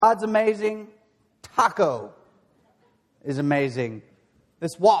God's amazing. Taco is amazing.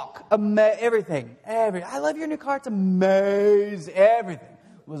 This walk, everything. I love your new car. It's amazing. Everything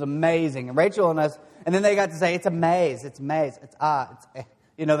was amazing. And Rachel and us, and then they got to say, it's a maze. It's maze.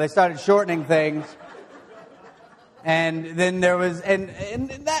 They started shortening things. And then there was, and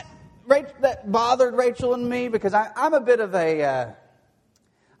that bothered Rachel and me because I'm a bit of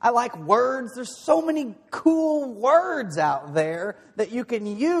I like words. There's so many cool words out there that you can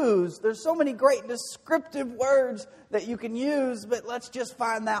use. There's so many great descriptive words that you can use, but let's just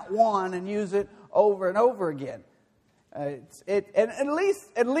find that one and use it over and over again. And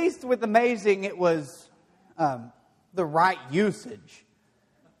at least with amazing, it was the right usage.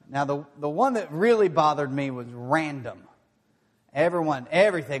 Now, the one that really bothered me was random.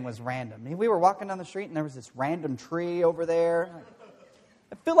 Everything was random. I mean, we were walking down the street and there was this random tree over there.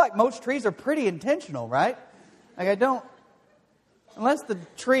 I feel like most trees are pretty intentional, right? Unless the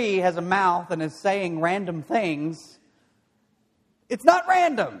tree has a mouth and is saying random things, it's not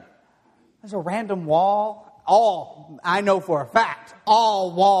random. There's a random wall. I know for a fact,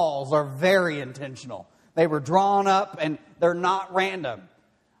 all walls are very intentional. They were drawn up and they're not random.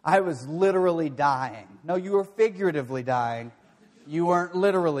 I was literally dying. No, you were figuratively dying. You weren't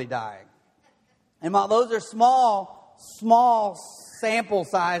literally dying. And while those are small sample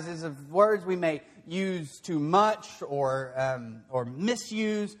sizes of words we may use too much or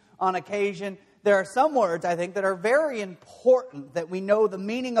misuse on occasion, there are some words, I think, that are very important that we know the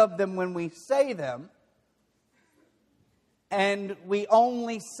meaning of them when we say them. And we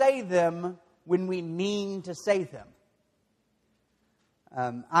only say them when we mean to say them.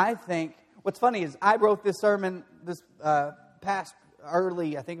 I think, what's funny is I wrote this sermon this past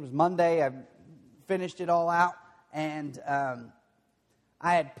early, I think it was Monday. I finished it all out. And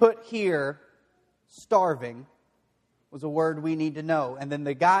I had put here, starving was a word we need to know. And then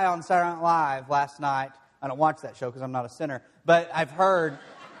the guy on Saturday Night Live last night, I don't watch that show because I'm not a sinner, but I've heard,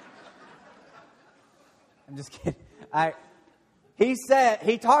 I'm just kidding.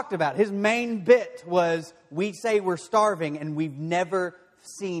 He talked about, his main bit was, we say we're starving and we've never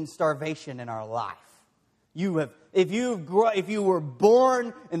seen starvation in our life. If you were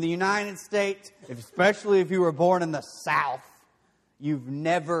born in the United States, especially if you were born in the South, you've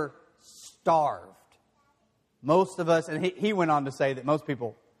never starved. Most of us, and he went on to say that most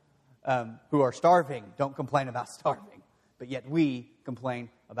people who are starving don't complain about starving, but yet we complain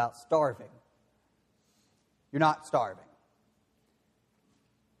about starving. You're not starving.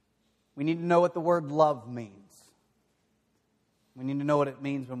 We need to know what the word love means. We need to know what it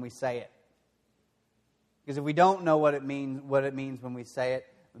means when we say it. Because if we don't know what it means when we say it,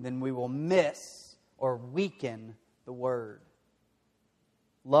 then we will miss or weaken the word.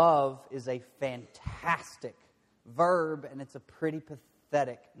 Love is a fantastic verb, and it's a pretty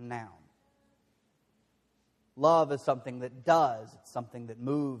pathetic noun. Love is something that does, it's something that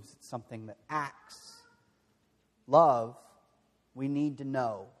moves, it's something that acts. Love, we need to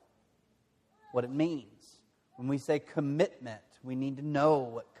know what it means. When we say commitment, we need to know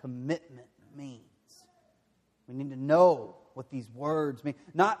what commitment means. We need to know what these words mean.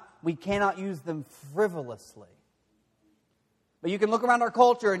 We cannot use them frivolously. But you can look around our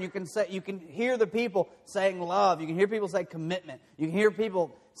culture and you can hear the people saying love. You can hear people say commitment. You can hear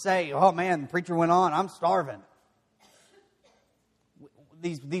people say, oh man, the preacher went on, I'm starving.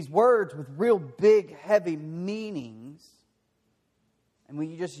 These words with real big, heavy meanings, and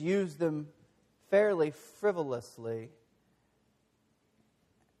we just use them fairly frivolously.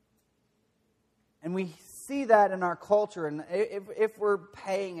 And we see that in our culture, and if we're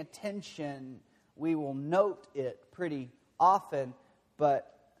paying attention, we will note it pretty often,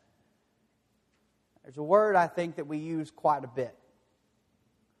 but there's a word I think that we use quite a bit,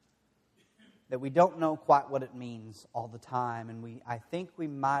 that we don't know quite what it means all the time, and I think we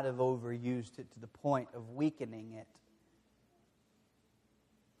might have overused it to the point of weakening it.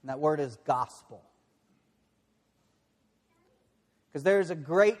 And that word is gospel. Because there's a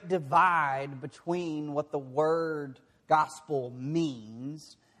great divide between what the word gospel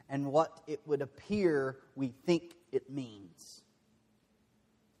means and what it would appear we think it means.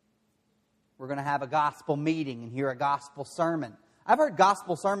 We're going to have a gospel meeting and hear a gospel sermon. I've heard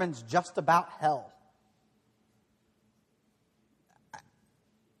gospel sermons just about hell.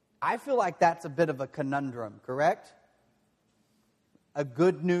 I feel like that's a bit of a conundrum, correct? A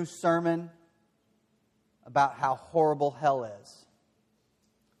good news sermon about how horrible hell is.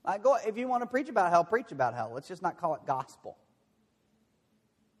 If you want to preach about hell, preach about hell. Let's just not call it gospel.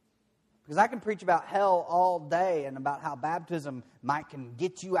 Because I can preach about hell all day and about how baptism can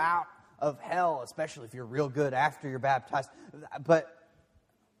get you out of hell, especially if you're real good after you're baptized. But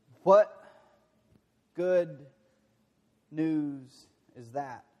What good news is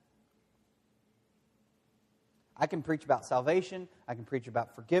that? I can preach about salvation. I can preach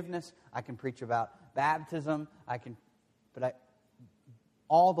about forgiveness. I can preach about baptism.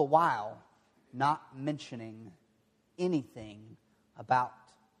 All the while not mentioning anything about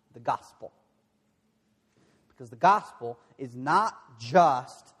the gospel. Because the gospel is not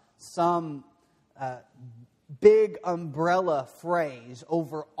just some big umbrella phrase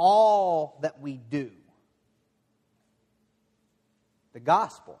over all that we do. The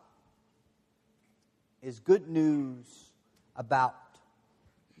gospel is good news about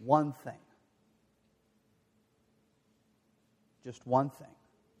one thing. Just one thing.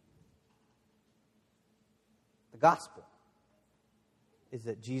 The gospel is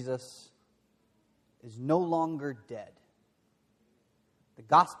that Jesus is no longer dead. The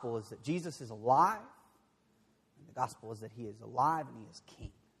gospel is that Jesus is alive. And the gospel is that He is alive and He is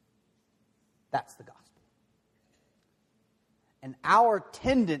King. That's the gospel. And our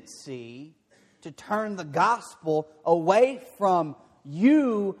tendency to turn the gospel away from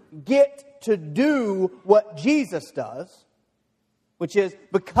you get to do what Jesus does, which is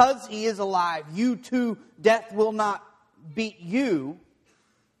because He is alive, you too, death will not beat you.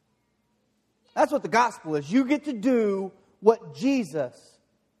 That's what the gospel is. You get to do what Jesus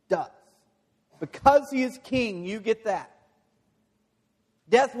does. Because He is King, you get that.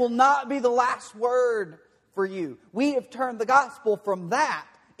 Death will not be the last word for you. We have turned the gospel from that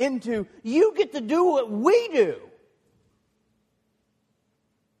into you get to do what we do.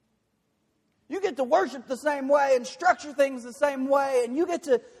 You get to worship the same way and structure things the same way, and you get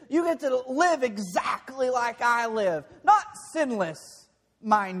to live exactly like I live. Not sinless,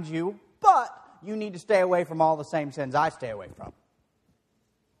 mind you, but you need to stay away from all the same sins I stay away from.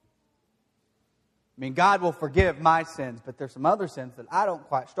 I mean, God will forgive my sins, but there's some other sins that I don't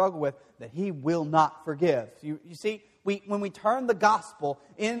quite struggle with that He will not forgive. You see, when we turn the gospel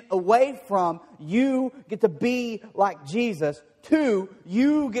away from you get to be like Jesus to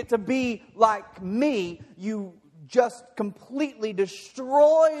you get to be like me, you just completely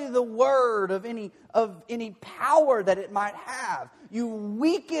destroy the word of any power that it might have. You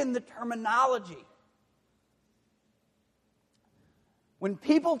weaken the terminology. When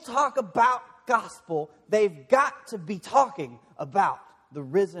people talk about gospel, they've got to be talking about the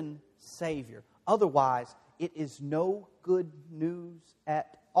risen Savior. Otherwise, it is no good news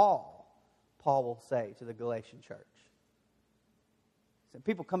at all, Paul will say to the Galatian church. So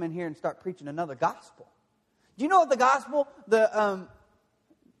people come in here and start preaching another gospel. Do you know what the gospel, the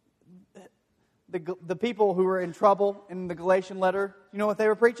people who were in trouble in the Galatian letter, you know what they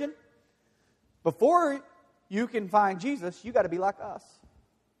were preaching? Before you can find Jesus, you got to be like us.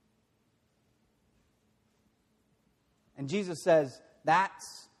 And Jesus says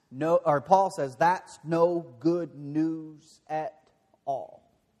Paul says that's no good news at all.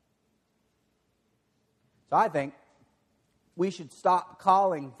 So I think we should stop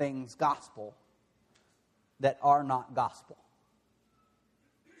calling things gospel that are not gospel.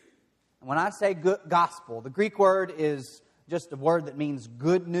 And when I say gospel, the Greek word is just a word that means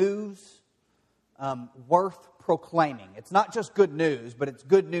good news, worth proclaiming. It's not just good news, but it's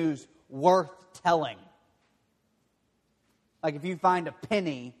good news worth telling. Like if you find a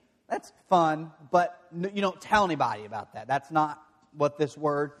penny, that's fun, but you don't tell anybody about that. That's not what this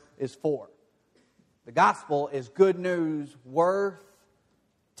word is for. The gospel is good news worth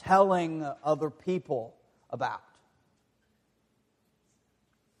telling other people about.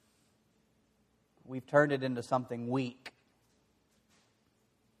 We've turned it into something weak.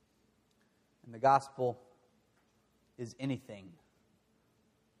 And the gospel is anything.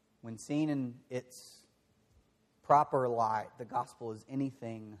 When seen in its proper light, the gospel is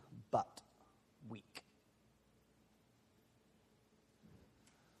anything but weak.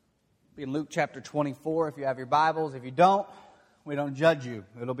 In Luke chapter 24, if you have your Bibles. If you don't, we don't judge you.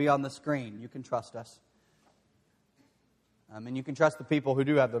 It'll be on the screen. You can trust us. And you can trust the people who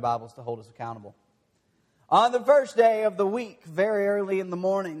do have their Bibles to hold us accountable. On the first day of the week, very early in the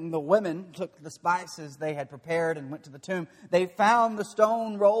morning, the women took the spices they had prepared and went to the tomb. They found the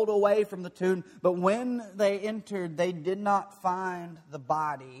stone rolled away from the tomb, but when they entered, they did not find the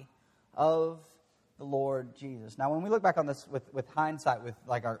body of the Lord Jesus. Now, when we look back on this with hindsight,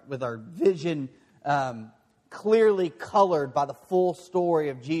 with our vision clearly colored by the full story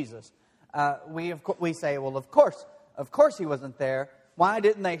of Jesus, we say, well, of course He wasn't there. Why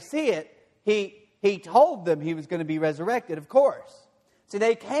didn't they see it? He told them He was going to be resurrected, of course. See,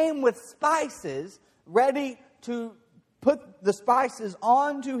 they came with spices, ready to put the spices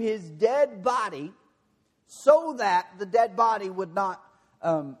onto His dead body so that the dead body would not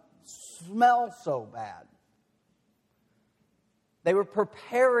smell so bad. They were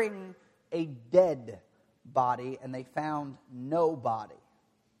preparing a dead body, and they found no body.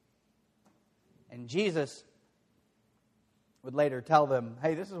 And Jesus would later tell them,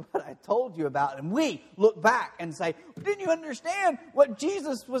 hey, this is what I told you about. And we look back and say, didn't you understand what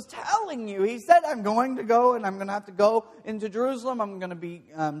Jesus was telling you? He said, I'm going to go, and I'm going to have to go into Jerusalem. I'm going to be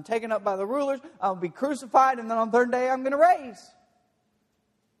taken up by the rulers. I'll be crucified, and then on the third day I'm going to raise.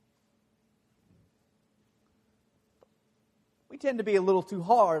 We tend to be a little too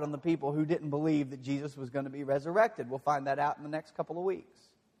hard on the people who didn't believe that Jesus was going to be resurrected. We'll find that out in the next couple of weeks.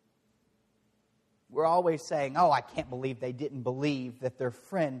 We're always saying, oh, I can't believe they didn't believe that their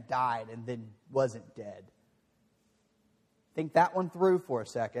friend died and then wasn't dead. Think that one through for a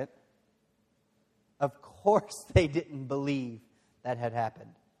second. Of course they didn't believe that had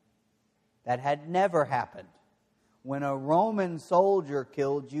happened. That had never happened. When a Roman soldier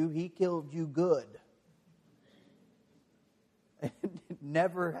killed you, he killed you good. It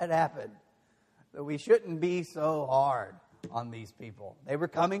never had happened. So we shouldn't be so hard on these people. They were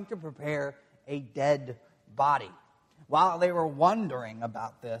coming to prepare a dead body. While they were wondering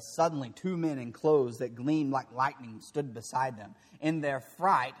about this, suddenly 2 men in clothes that gleamed like lightning stood beside them. In their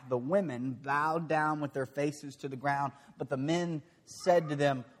fright, the women bowed down with their faces to the ground, but the men said to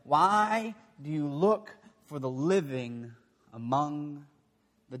them, why do you look for the living among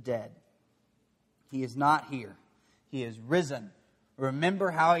the dead? He is not here. He is risen. Remember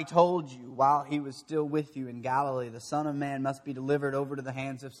how he told you while he was still with you in Galilee, the Son of Man must be delivered over to the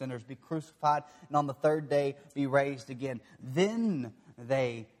hands of sinners, be crucified, and on the third day be raised again. Then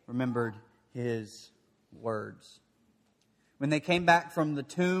they remembered his words. When they came back from the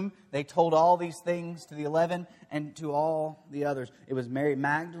tomb, they told all these things to the 11 and to all the others. It was Mary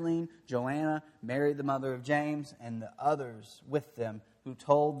Magdalene, Joanna, Mary the mother of James, and the others with them who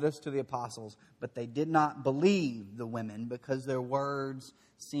told this to the apostles. But they did not believe the women because their words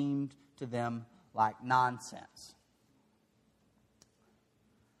seemed to them like nonsense.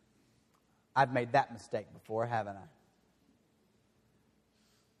 I've made that mistake before, haven't I?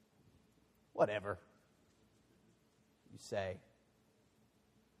 Whatever you say.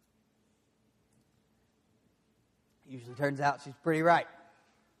 It usually turns out she's pretty right.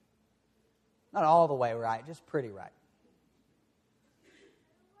 Not all the way right, just pretty right.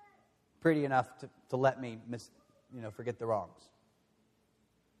 Pretty enough to let me forget the wrongs.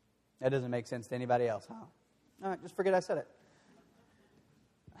 That doesn't make sense to anybody else, huh? All right, just forget I said it.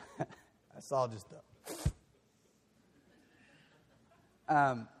 That's all just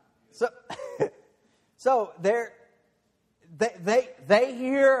So they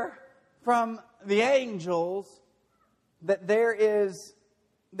hear from the angels that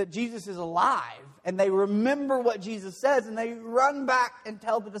that Jesus is alive, and they remember what Jesus says, and they run back and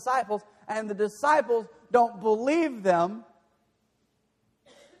tell the disciples, and the disciples don't believe them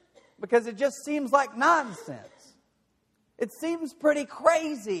because it just seems like nonsense. It seems pretty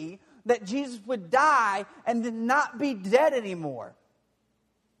crazy that Jesus would die and then not be dead anymore.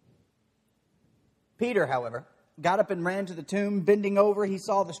 Peter, however, got up and ran to the tomb. Bending over, he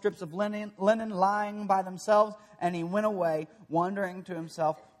saw the strips of linen lying by themselves, and he went away, wondering to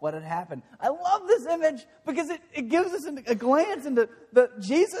himself what had happened. I love this image because it gives us a glance into that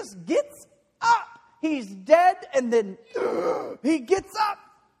Jesus gets up. He's dead, and then he gets up.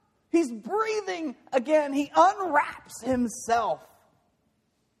 He's breathing again. He unwraps himself.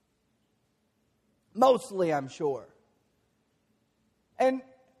 Mostly, I'm sure. And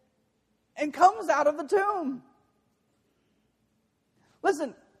comes out of the tomb.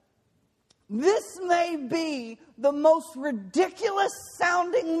 Listen, this may be the most ridiculous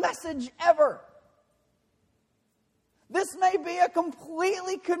sounding message ever. This may be a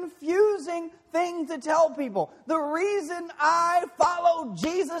completely confusing thing to tell people. The reason I follow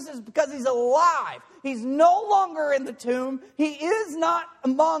Jesus is because he's alive. He's no longer in the tomb. He is not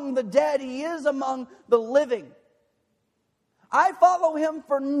among the dead. He is among the living. I follow him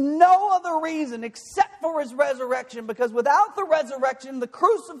for no other reason except for his resurrection, because without the resurrection, the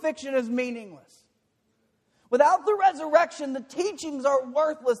crucifixion is meaningless. Without the resurrection, the teachings are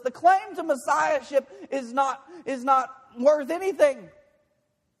worthless. The claim to messiahship is not worth anything.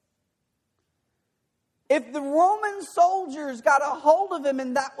 If the Roman soldiers got a hold of him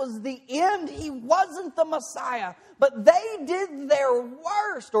and that was the end, he wasn't the Messiah. But they did their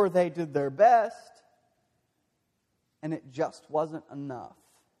worst, or they did their best. And it just wasn't enough.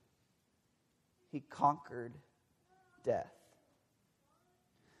 He conquered death.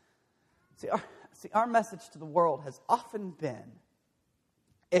 See, our message to the world has often been,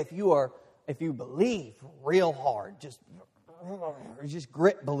 if you believe real hard, just just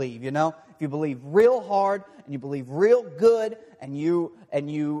grit believe, you know? If you believe real hard and you believe real good and you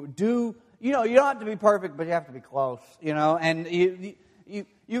do, you know, you don't have to be perfect, but you have to be close, you know? And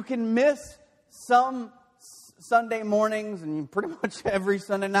you can miss some Sunday mornings and pretty much every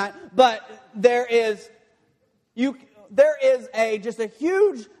Sunday night, but there is just a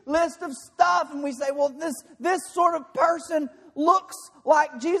huge list of stuff, and we say, well, this sort of person looks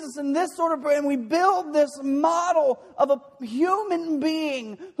like Jesus, and and we build this model of a human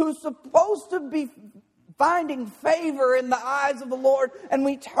being who's supposed to be finding favor in the eyes of the Lord, and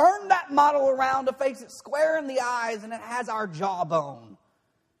we turn that model around to face it square in the eyes, and it has our jawbone.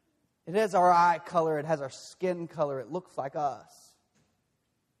 It has our eye color. It has our skin color. It looks like us.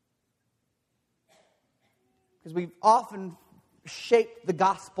 Because we've often shaped the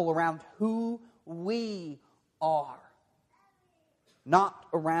gospel around who we are, not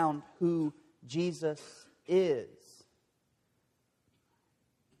around who Jesus is.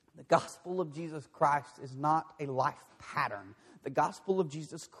 The gospel of Jesus Christ is not a life pattern. The gospel of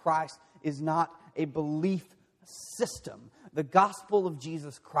Jesus Christ is not a belief system. The gospel of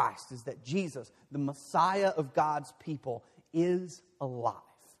Jesus Christ is that Jesus, the Messiah of God's people, is alive.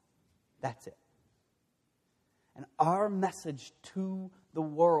 That's it. And our message to the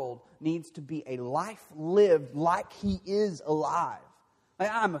world needs to be a life lived like He is alive.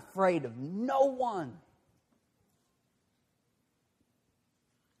 Like, I'm afraid of no one.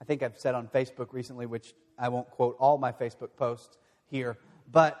 I think I've said on Facebook recently, which I won't quote all my Facebook posts here,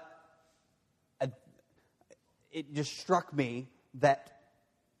 but it just struck me that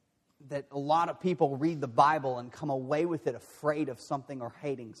a lot of people read the Bible and come away with it afraid of something or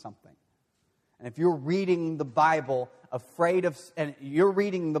hating something. And if you're reading the Bible and you're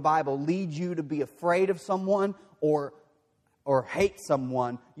reading the Bible leads you to be afraid of someone or hate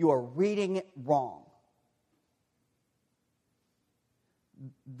someone, you are reading it wrong.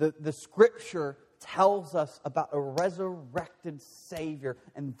 The Scripture tells us about a resurrected Savior,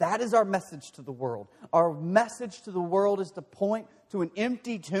 and that is our message to the world. Our message to the world is to point to an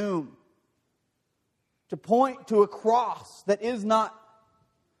empty tomb, to point to a cross that is not.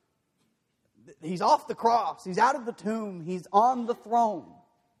 He's off the cross. He's out of the tomb. He's on the throne.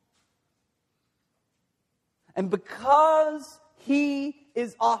 And because He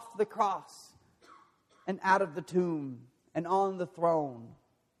is off the cross and out of the tomb and on the throne,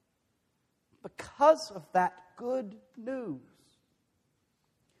 because of that good news,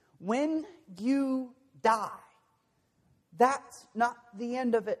 when you die, that's not the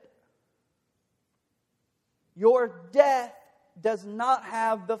end of it. Your death does not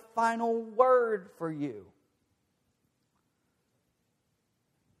have the final word for you.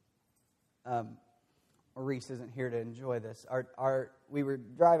 Maurice isn't here to enjoy this. We were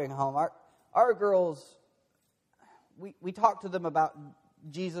driving home. Our girls, we talked to them about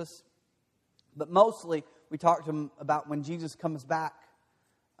Jesus, but mostly we talked to them about when Jesus comes back,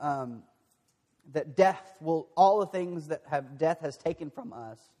 that death will, all the things that death has taken from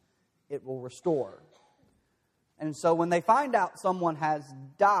us, it will restore. And so when they find out someone has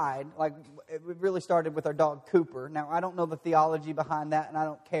died, like it really started with our dog Cooper. Now, I don't know the theology behind that, and I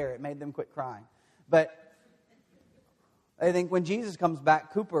don't care. It made them quit crying. But I think when Jesus comes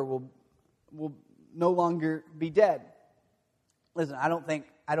back, Cooper will no longer be dead. Listen, I don't think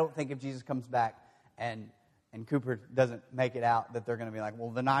if Jesus comes back and Cooper doesn't make it out that they're going to be like, well,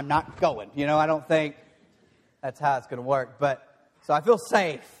 then I'm not going. You know, I don't think that's how it's going to work. But so I feel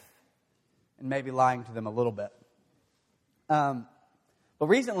safe and maybe lying to them a little bit. But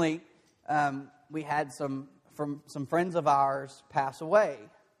recently, we had some friends of ours pass away.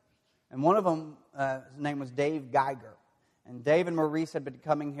 And one of them, his name was Dave Geiger. And Dave and Maurice had been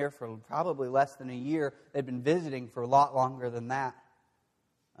coming here for probably less than a year. They'd been visiting for a lot longer than that.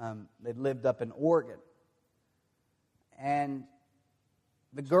 They'd lived up in Oregon. And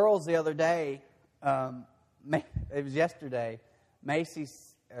the girls the other day, it was yesterday,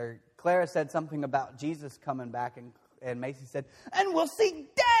 Clara said something about Jesus coming back, and Macy said, and we'll see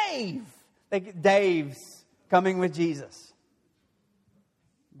Dave! Dave's coming with Jesus.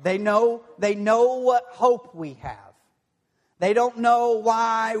 They know what hope we have. They don't know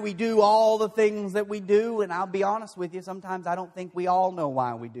why we do all the things that we do, and I'll be honest with you, sometimes I don't think we all know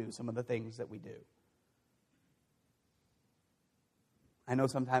why we do some of the things that we do. I know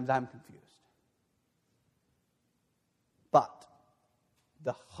sometimes I'm confused. But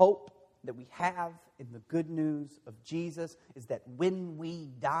the hope that we have in the good news of Jesus is that when we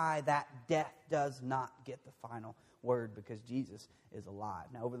die, that death does not get the final word because Jesus is alive.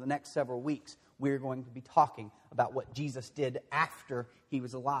 Now, over the next several weeks, we're going to be talking about what Jesus did after He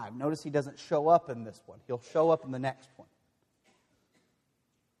was alive. Notice He doesn't show up in this one. He'll show up in the next one.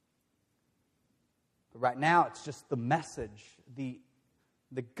 But right now, it's just the message. The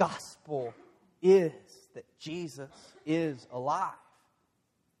gospel is that Jesus is alive.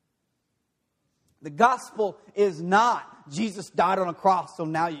 The gospel is not Jesus died on a cross, so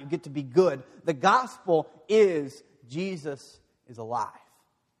now you get to be good. The gospel is Jesus is alive.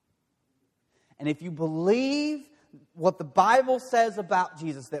 And if you believe what the Bible says about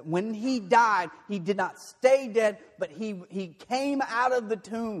Jesus, that when He died, He did not stay dead, but He came out of the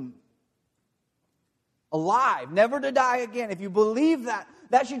tomb alive, never to die again. If you believe that,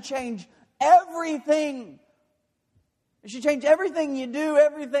 that should change everything. It should change everything you do,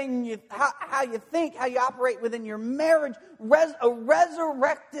 how you think, how you operate within your marriage. A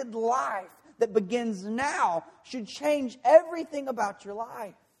resurrected life that begins now should change everything about your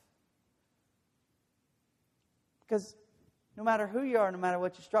life. Because no matter who you are, no matter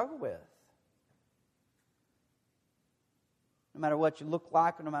what you struggle with, no matter what you look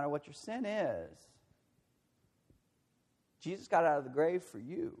like, or no matter what your sin is, Jesus got out of the grave for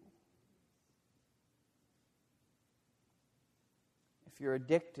you. If you're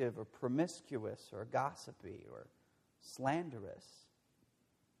addictive or promiscuous or gossipy or slanderous,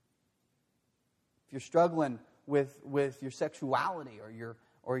 if you're struggling with your sexuality,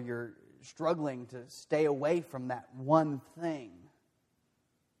 or you're struggling to stay away from that one thing,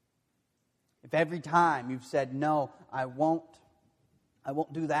 if every time you've said, no, I won't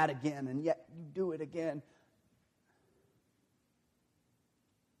do that again, and yet you do it again,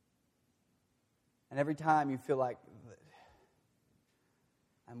 and every time you feel like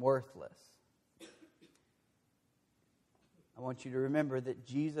I'm worthless, I want you to remember that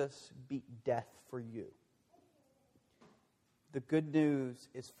Jesus beat death for you. The good news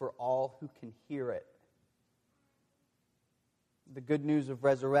is for all who can hear it. The good news of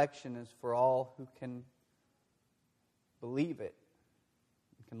resurrection is for all who can believe it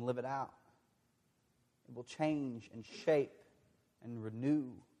and can live it out. It will change and shape and renew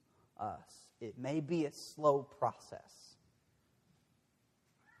us. It may be a slow process,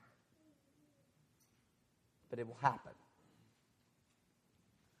 but it will happen.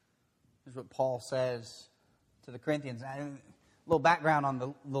 Here's what Paul says to the Corinthians. A little background on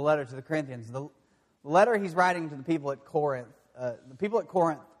the letter to the Corinthians. The letter he's writing to the people at Corinth. The people at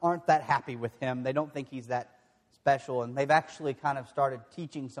Corinth aren't that happy with him. They don't think he's that special, and they've actually kind of started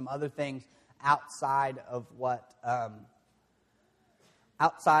teaching some other things outside of what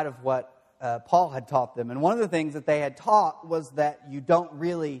Paul had taught them. And one of the things that they had taught was that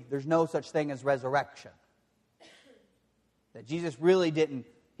there's no such thing as resurrection. That Jesus really didn't.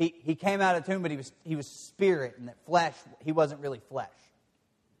 He came out of the tomb, but he was spirit, and that flesh, he wasn't really flesh.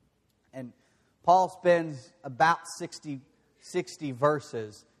 And Paul spends about 60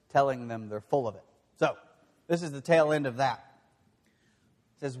 verses telling them they're full of it. So, this is the tail end of that.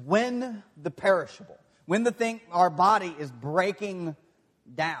 It says, when the perishable, when the thing, our body is breaking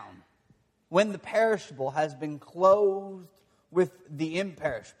down, when the perishable has been clothed with the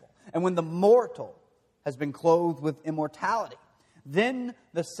imperishable, and when the mortal has been clothed with immortality, then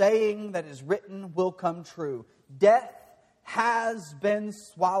the saying that is written will come true. Death has been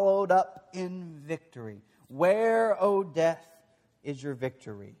swallowed up in victory. Where, O death, is your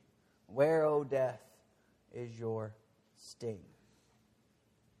victory? Where, O death, is your sting?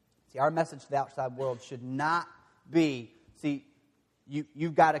 See, our message to the outside world should not be,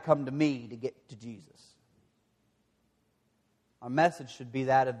 you've got to come to me to get to Jesus. Our message should be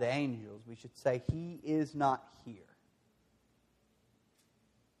that of the angels. We should say, He is not here.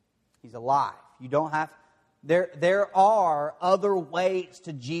 He's alive. You don't have... There are other ways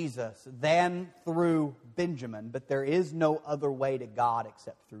to Jesus than through Benjamin, but there is no other way to God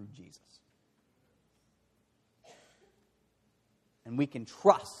except through Jesus. And we can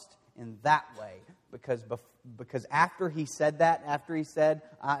trust in that way because after he said that, after he said,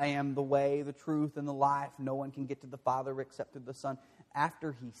 I am the way, the truth, and the life, no one can get to the Father except through the Son.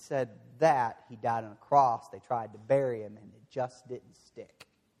 After he said that, he died on a cross. They tried to bury him, and it just didn't stick.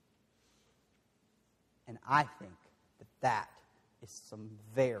 And I think that is some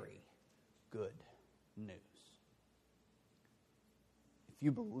very good news. If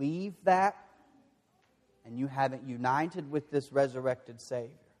you believe that, and you haven't united with this resurrected Savior,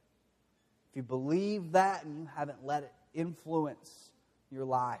 if you believe that and you haven't let it influence your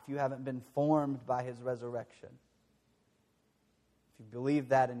life, you haven't been formed by His resurrection, if you believe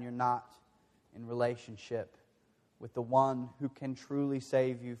that and you're not in relationship with the one who can truly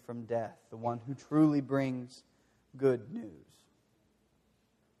save you from death, the one who truly brings good news,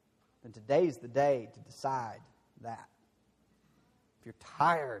 then today's the day to decide that. If you're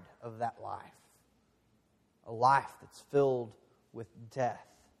tired of that life, a life that's filled with death,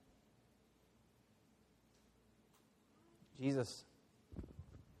 Jesus,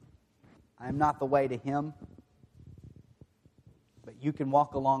 I am not the way to Him, but you can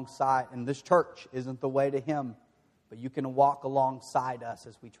walk alongside, and this church isn't the way to Him, but you can walk alongside us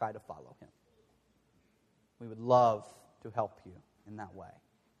as we try to follow Him. We would love to help you in that way.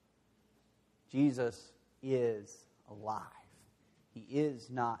 Jesus is alive. He is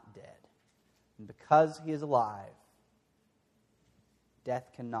not dead. And because He is alive,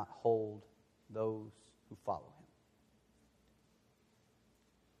 death cannot hold those who follow Him.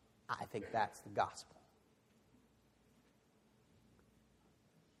 I think that's the gospel.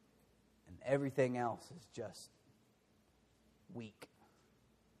 And everything else is just weak.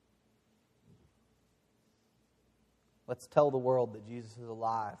 Let's tell the world that Jesus is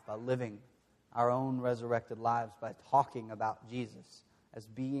alive by living our own resurrected lives, by talking about Jesus as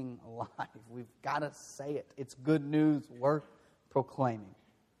being alive. We've got to say it. It's good news worth proclaiming.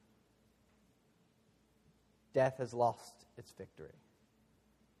 Death has lost its victory.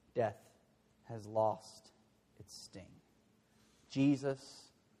 Death has lost its sting. Jesus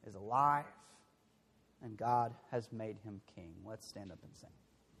is alive, and God has made Him king. Let's stand up and sing.